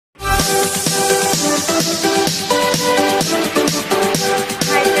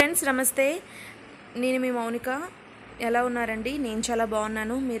నమస్తే, నేను మీ మౌనిక. ఎలా ఉన్నారండి? నేను చాలా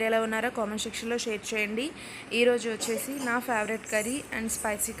బాగున్నాను. మీరు ఎలా ఉన్నారో కామెంట్ సెక్షన్లో షేర్ చేయండి. ఈరోజు వచ్చేసి నా favourite curry and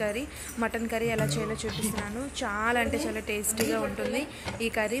spicy curry mutton curry ఎలా చేయాలో చూపిస్తున్నాను. చాలా అంటే చాలా టేస్టీగా ఉంటుంది. ఈ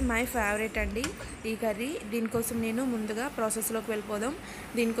కర్రీ మై ఫేవరెట్ అండి. ఈ కర్రీ దీనికోసం నేను ముందుగా ప్రాసెస్లోకి వెళ్ళిపోదాం.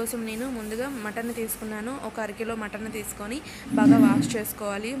 దీనికోసం నేను ముందుగా మటన్ తీసుకున్నాను. ఒక అరకిలో మటన్ తీసుకొని బాగా వాష్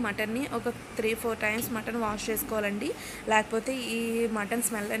చేసుకోవాలి. మటన్ని ఒక 3-4 టైమ్స్ మటన్ వాష్ చేసుకోవాలండి, లేకపోతే ఈ మటన్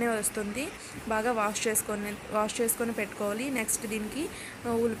స్మెల్ అనేది వస్తుంది. బాగా వాష్ చేసుకొని పెట్టుకోవాలి. నెక్స్ట్ దీనికి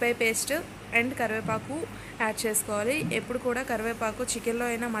ఉల్లిపాయ పేస్ట్ అండ్ కరివేపాకు యాడ్ చేసుకోవాలి. ఎప్పుడు కూడా కరివేపాకు చికెన్లో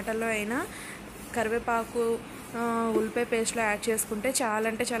అయినా మటన్లో అయినా కరివేపాకు ఉల్లిపాయ పేస్ట్లో యాడ్ చేసుకుంటే చాలా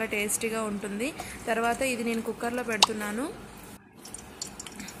అంటే చాలా టేస్టీగా ఉంటుంది. తర్వాత ఇది నేను కుక్కర్లో పెడుతున్నాను.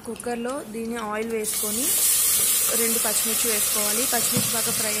 కుక్కర్లో దీన్ని ఆయిల్ వేసుకొని 2 పచ్చిమిర్చి వేసుకోవాలి. పచ్చిమిర్చి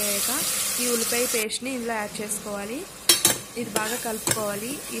బాగా ఫ్రై అయ్యాక ఈ ఉల్లిపాయ పేస్ట్ని ఇందులో యాడ్ చేసుకోవాలి. ఇది బాగా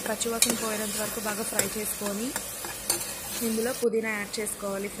కలుపుకోవాలి. ఈ పచ్చివాసన పోయేంత వరకు బాగా ఫ్రై చేసుకొని ఇందులో పుదీనా యాడ్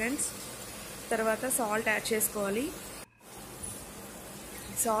చేసుకోవాలి ఫ్రెండ్స్. తర్వాత సాల్ట్ యాడ్ చేసుకోవాలి.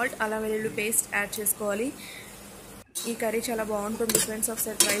 సాల్ట్ అల్లం వెల్లుల్లి పేస్ట్ యాడ్ చేసుకోవాలి. ఈ కర్రీ చాలా బాగుంటుంది ఫ్రెండ్స్,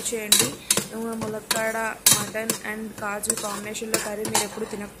 ఒకసారి ట్రై చేయండి. ములక్కాడ మటన్ అండ్ కాజు కాంబినేషన్లో కర్రీ మీరు ఎప్పుడు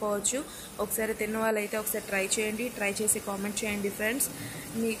తినకపోవచ్చు. ఒకసారి తిన్న వాళ్ళైతే ఒకసారి ట్రై చేయండి. ట్రై చేసి కామెంట్ చేయండి ఫ్రెండ్స్.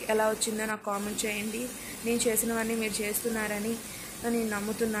 మీకు ఎలా వచ్చిందో నాకు కామెంట్ చేయండి. నేను చేసినవన్నీ మీరు చేస్తున్నారని నేను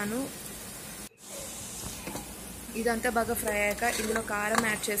నమ్ముతున్నాను. ఇదంతా బాగా ఫ్రై అయ్యాక ఇందులో కారం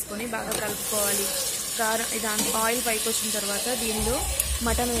యాడ్ చేసుకొని బాగా కలుపుకోవాలి. కారం ఇదంతా ఆయిల్ పైకి వచ్చిన తర్వాత దీనిలో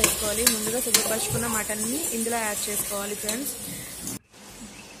మటన్ వేసుకోవాలి. ముందుగా శుభ్రపరుచుకున్న మటన్ని ఇందులో యాడ్ చేసుకోవాలి ఫ్రెండ్స్.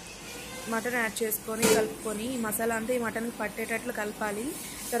 మటన్ యాడ్ చేసుకొని కలుపుకొని ఈ మసాలా అంతా ఈ మటన్కి పట్టేటట్లు కలపాలి.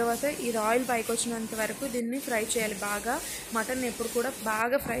 తర్వాత ఇది ఆయిల్ పైకి వచ్చినంత వరకు దీన్ని ఫ్రై చేయాలి. బాగా మటన్ ఎప్పుడు కూడా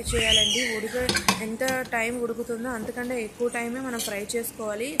బాగా ఫ్రై చేయాలండి. ఎంత టైం ఉడుకుతుందో అంతకంటే ఎక్కువ టైమే మనం ఫ్రై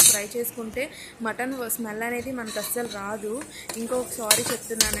చేసుకోవాలి. ఫ్రై చేసుకుంటే మటన్ స్మెల్ అనేది మనకు అస్సలు రాదు. ఇంకొక సారీ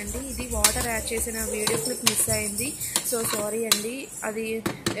చెప్తున్నానండి, ఇది వాటర్ యాడ్ చేసిన వీడియో క్లిప్ మిస్ అయింది. సో సారీ అండి, అది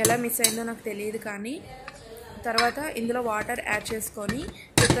ఎలా మిస్ అయిందో నాకు తెలియదు. కానీ తర్వాత ఇందులో వాటర్ యాడ్ చేసుకొని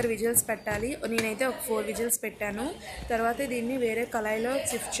కుక్కర్ విజిల్స్ పెట్టాలి. నేనైతే ఒక 4 విజిల్స్ పెట్టాను. తర్వాత దీన్ని వేరే కళాయిలో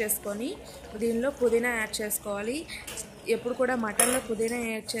షిఫ్ట్ చేసుకొని దీనిలో పుదీనా యాడ్ చేసుకోవాలి. ఎప్పుడు కూడా మటన్లో పుదీనా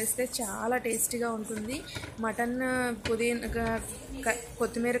యాడ్ చేస్తే చాలా టేస్టీగా ఉంటుంది. మటన్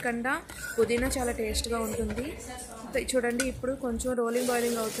కొత్తిమీర కన్నా పుదీనా చాలా టేస్ట్గా ఉంటుంది. చూడండి, ఇప్పుడు కొంచెం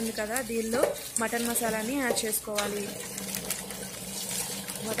బాయిలింగ్ అవుతుంది కదా, దీనిలో మటన్ మసాలాని యాడ్ చేసుకోవాలి.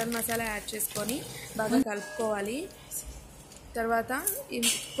 మటన్ మసాలా యాడ్ చేసుకొని బాగా కలుపుకోవాలి. తర్వాత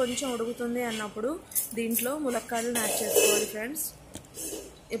కొంచెం ఉడుకుతుంది అన్నప్పుడు దీంట్లో ములక్కాడలను యాడ్ చేసుకోవాలి ఫ్రెండ్స్.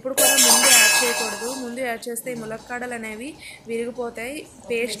 ఎప్పుడు కూడా ముందు యాడ్ చేయకూడదు. ముందు యాడ్ చేస్తే ఈ ములక్కాడలు అనేవి విరిగిపోతాయి,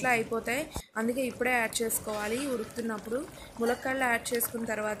 పేస్ట్లా అయిపోతాయి. అందుకే ఇప్పుడే యాడ్ చేసుకోవాలి. ఉడుకుతున్నప్పుడు ములక్కాడలు యాడ్ చేసుకున్న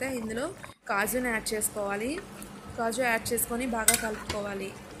తర్వాత ఇందులో కాజుని యాడ్ చేసుకోవాలి. కాజు యాడ్ చేసుకొని బాగా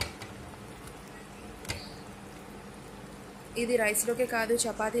కలుపుకోవాలి. ఇది రైస్లోకే కాదు,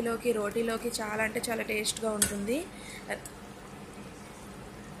 చపాతీలోకి రోటీలోకి చాలా అంటే చాలా టేస్ట్గా ఉంటుంది.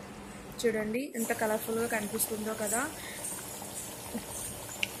 చూడండి ఎంత కలర్ఫుల్గా కనిపిస్తుందో కదా.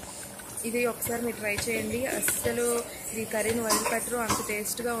 ఇది ఒకసారి మీరు ట్రై చేయండి. అస్సలు ఈ కర్రీని వదిలిపెట్టరు, అంత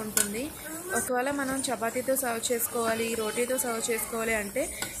టేస్ట్గా ఉంటుంది. ఒకవేళ మనం చపాతీతో సర్వ్ చేసుకోవాలి, రోటీతో సర్వ్ చేసుకోవాలి అంటే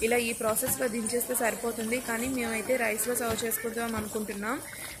ఇలా ఈ ప్రాసెస్లో దించేస్తే సరిపోతుంది. కానీ మేమైతే రైస్లో సర్వ్ చేసుకుందాం అనుకుంటున్నాం.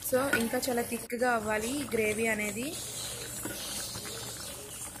 సో ఇంకా చాలా థిక్గా అవ్వాలి ఈ గ్రేవీ అనేది.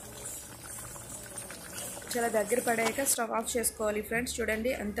 చాలా దగ్గర పడాక స్టవ్ ఆఫ్ చేసుకోవాలి ఫ్రెండ్స్.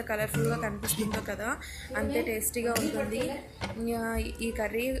 చూడండి ఎంత కలర్ఫుల్గా కనిపిస్తుందో కదా, అంతే టేస్టీగా ఉంటుంది ఈ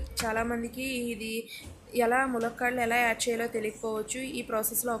కర్రీ. చాలామందికి ఇది ములక్కాడలు ఎలా యాడ్ చేయాలో తెలియకపోవచ్చు. ఈ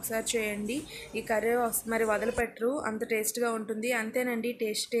ప్రాసెస్లో ఒకసారి చేయండి. ఈ కర్రీ మరి వదిలిపెట్టరు, అంత టేస్ట్గా ఉంటుంది. అంతేనండి,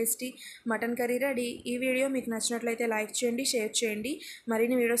 టేస్టీ మటన్ కర్రీ రెడీ. ఈ వీడియో మీకు నచ్చినట్లయితే లైక్ చేయండి, షేర్ చేయండి.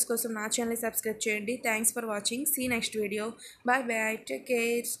 మరిన్ని వీడియోస్ కోసం నా ఛానల్ని సబ్స్క్రైబ్ చేయండి. Thanks for watching. See next video. Bye bye, take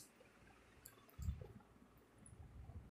care.